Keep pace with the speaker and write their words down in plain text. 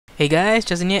Hey guys,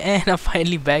 Justin here, and I'm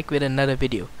finally back with another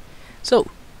video. So,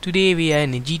 today we are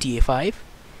in GTA 5,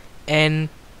 and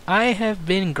I have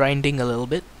been grinding a little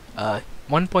bit.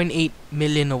 1.8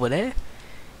 million over there,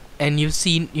 and you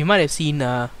might have seen,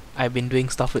 I've been doing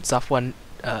stuff with Safwan,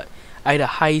 either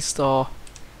heist or,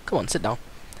 come on, sit down.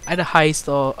 Either heist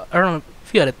or, I don't know, a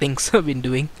few other things I've been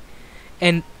doing,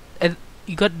 and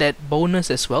you got that bonus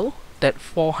as well, that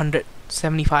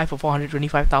 475 or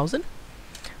 425,000.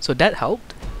 So that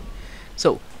helped.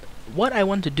 So what I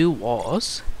want to do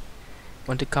was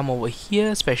to come over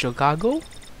here, special cargo.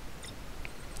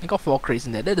 I got 4 crates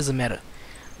in there, that doesn't matter.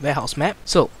 Warehouse map.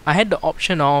 So I had the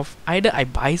option of either I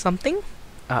buy something,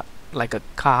 like a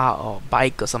car or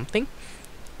bike or something,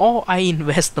 or I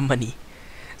invest the money.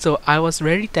 So I was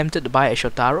very tempted to buy a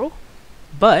Shotaro,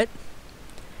 but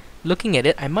looking at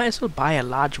it, I might as well buy a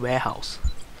large warehouse.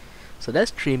 So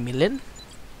that's 3 million,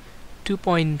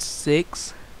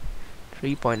 2.6,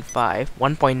 3.5,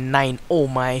 1.9. Oh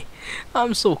my,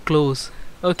 I'm so close.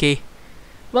 Okay,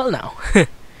 well now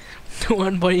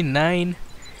 1.9.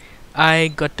 I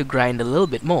got to grind a little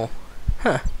bit more.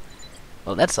 Huh.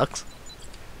 Well, that sucks.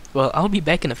 Well, I'll be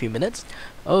back in a few minutes.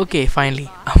 Okay, finally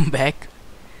I'm back.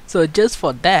 So just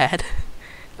for that,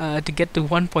 to get to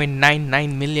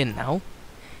 1.99 million now,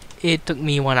 it took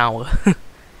me 1 hour.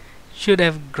 Should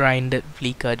have grinded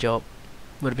Fleeca job,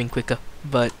 would have been quicker,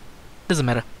 but doesn't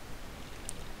matter.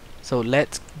 So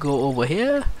let's go over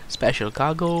here, special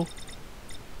cargo.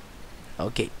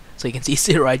 Okay, so you can see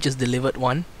zero, I just delivered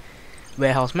one.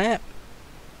 Warehouse map.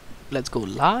 Let's go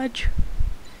large.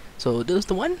 So this is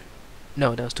the one?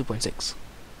 No, that was 2.6.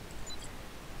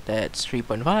 That's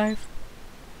 3.5.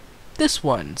 This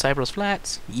one, Cypress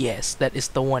Flats. Yes, that is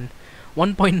the one.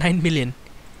 1.9 million.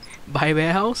 Buy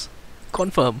warehouse?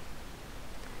 Confirm.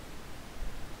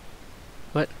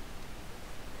 What?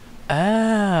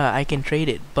 I can trade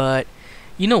it, but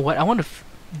you know what? I want to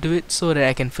do it so that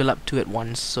I can fill up 2 at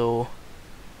once, so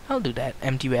I'll do that.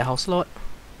 Empty warehouse slot.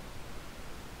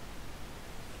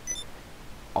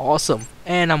 Awesome.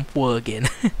 And I'm poor again.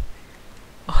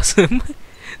 Awesome.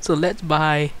 So let's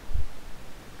buy,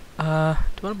 do you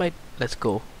want to buy, let's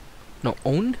go, no,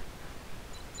 owned.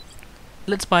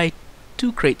 Let's buy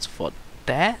 2 crates for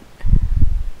that.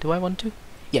 Do I want to?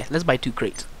 Yeah, let's buy 2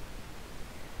 crates.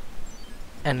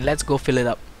 And let's go fill it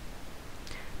up.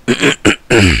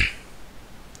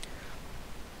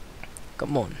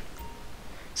 Come on.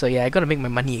 So yeah, I gotta make my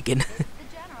money again.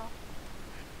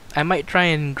 I might try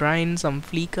and grind some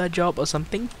Fleeca job or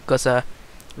something, because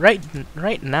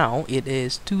right now it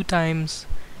is 2 times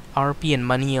RP and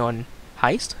money on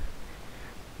heist,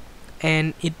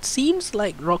 and it seems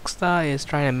like Rockstar is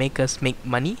trying to make us make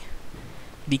money,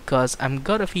 because I'm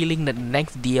got a feeling that the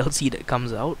next DLC that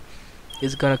comes out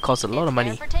is gonna cost a lot of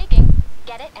money.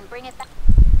 Get it and bring it back.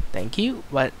 Thank you,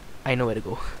 but I know where to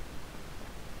go.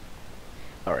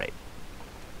 Alright.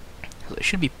 So it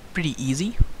should be pretty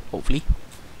easy, hopefully.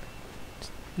 It's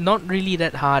not really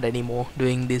that hard anymore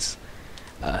doing this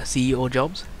CEO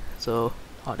jobs. So,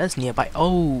 oh, that's nearby.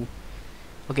 Oh!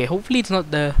 Okay, hopefully it's not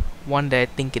the one that I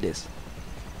think it is,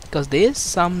 because there is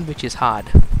some which is hard.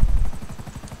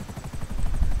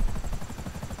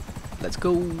 Let's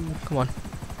go, come on.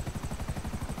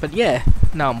 But yeah,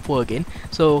 now I'm poor again.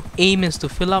 So aim is to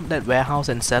fill up that warehouse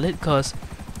and sell it, because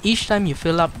each time you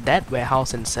fill up that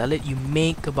warehouse and sell it, you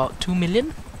make about 2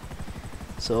 million.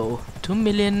 So 2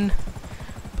 million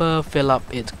per fill up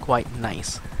is quite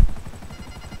nice.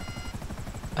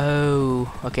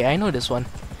 Oh, okay, I know this one.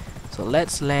 So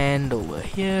let's land over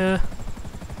here.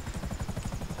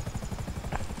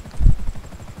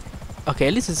 Okay,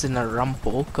 at least it's in a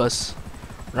Rumpo, because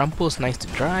Rumpo's nice to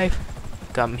drive.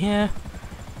 Come here.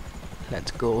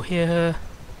 Let's go here.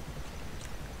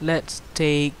 Let's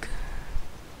take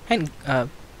hand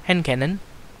cannon.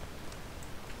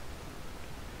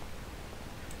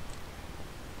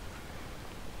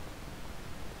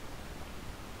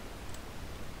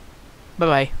 Bye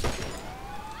bye.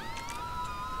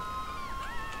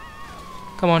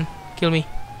 Come on, kill me.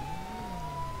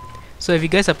 So if you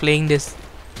guys are playing this,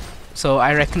 so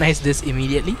I recognize this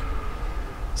immediately.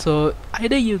 So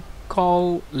either you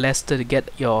call Lester to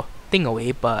get your thing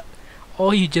away,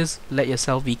 or you just let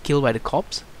yourself be killed by the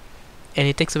cops, and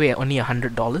it takes away only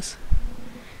 $100.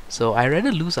 So I rather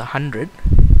lose 100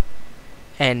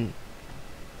 and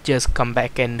just come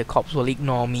back, and the cops will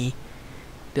ignore me.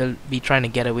 They'll be trying to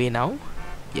get away now.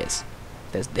 Yes,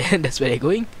 that's that's where they're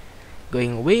going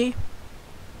away.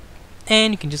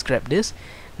 And you can just grab this.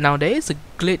 Now there is a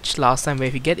glitch last time where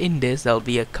if you get in this, there'll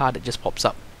be a car that just pops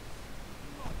up.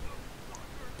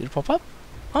 Did it pop up?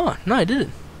 Oh, no, it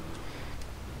didn't.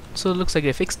 So it looks like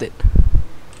they fixed it.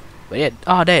 But yeah,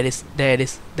 ah, there it is. There it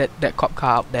is. That cop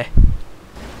car out there.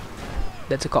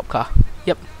 That's a cop car.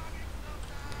 Yep.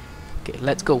 Okay,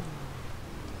 let's go.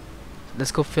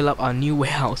 Let's go fill up our new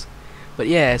warehouse. But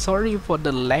yeah, sorry for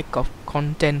the lack of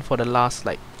content for the last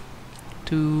like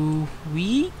 2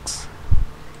 weeks.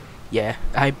 Yeah,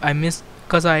 I missed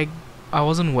because I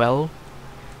wasn't well,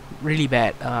 really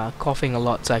bad, coughing a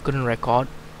lot, so I couldn't record,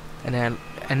 and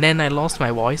then I lost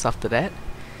my voice after that,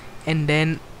 and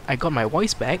then I got my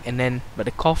voice back, but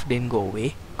the cough didn't go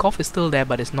away. Cough is still there,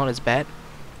 but it's not as bad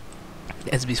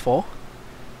as before.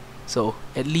 So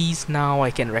at least now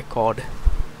I can record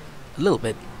a little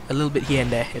bit here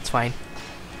and there. It's fine.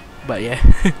 But yeah,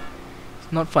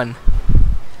 it's not fun.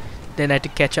 Then I had to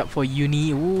catch up for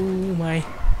uni. Ooh, my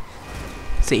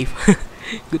save.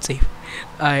 Good save.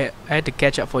 I had to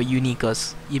catch up for uni,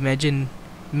 cause imagine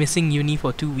missing uni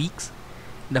for 2 weeks,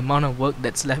 the amount of work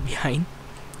that's left behind,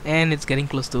 and it's getting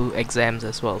close to exams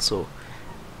as well. So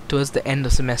towards the end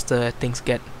of semester, things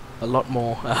get a lot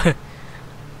more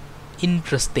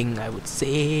interesting, I would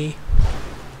say.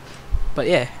 But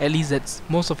yeah, at least that's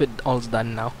most of it all's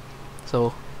done now.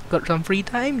 So got some free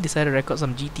time, decided to record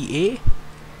some GTA,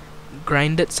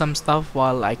 grinded some stuff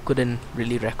while I couldn't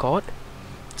really record,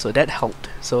 so that helped.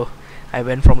 So I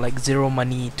went from like 0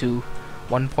 money to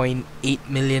 1.8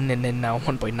 million, and then now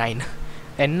 1.9,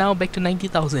 and now back to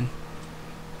 90,000.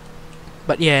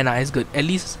 But yeah, nah, it's good. At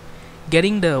least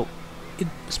getting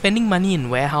spending money in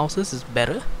warehouses is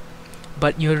better,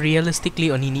 but you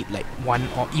realistically only need like 1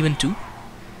 or even 2.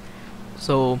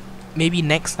 So maybe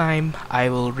next time I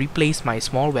will replace my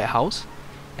small warehouse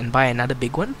and buy another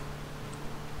big one,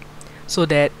 so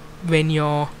that when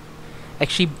you're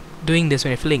actually doing this,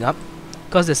 when you're filling up,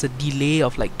 because there's a delay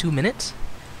of like 2 minutes,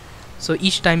 so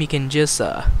each time you can just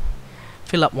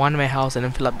fill up one warehouse and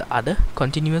then fill up the other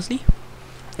continuously.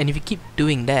 And if you keep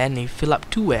doing that and you fill up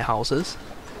 2 warehouses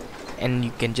and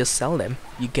you can just sell them,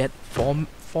 you get 4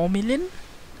 million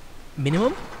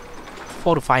minimum,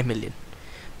 4 to 5 million.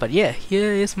 But yeah,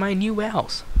 here is my new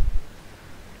warehouse.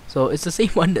 So it's the same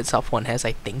one that South One has,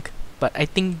 I think. But I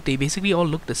think they basically all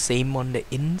look the same on the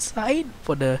inside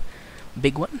for the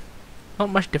big one. Not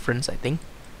much difference, I think.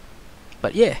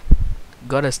 But yeah,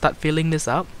 gotta start filling this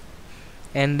up,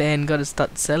 and then gotta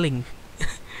start selling.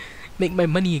 Make my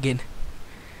money again.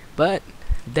 But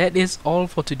that is all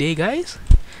for today, guys.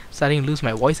 Starting to lose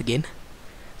my voice again.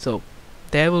 So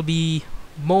there will be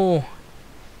more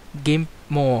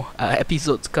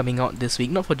episodes coming out this week,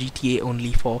 not for GTA,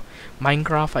 only for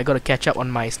Minecraft. I gotta catch up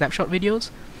on my snapshot videos,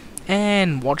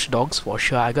 and Watch Dogs for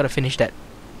sure. I gotta finish that,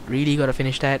 really gotta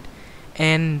finish that.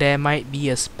 And there might be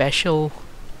a special,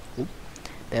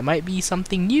 there might be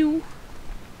something new,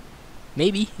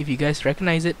 maybe, if you guys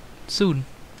recognize it, soon,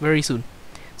 very soon.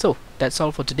 So that's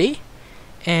all for today,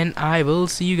 and I will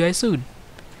see you guys soon.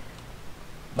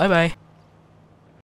 Bye bye.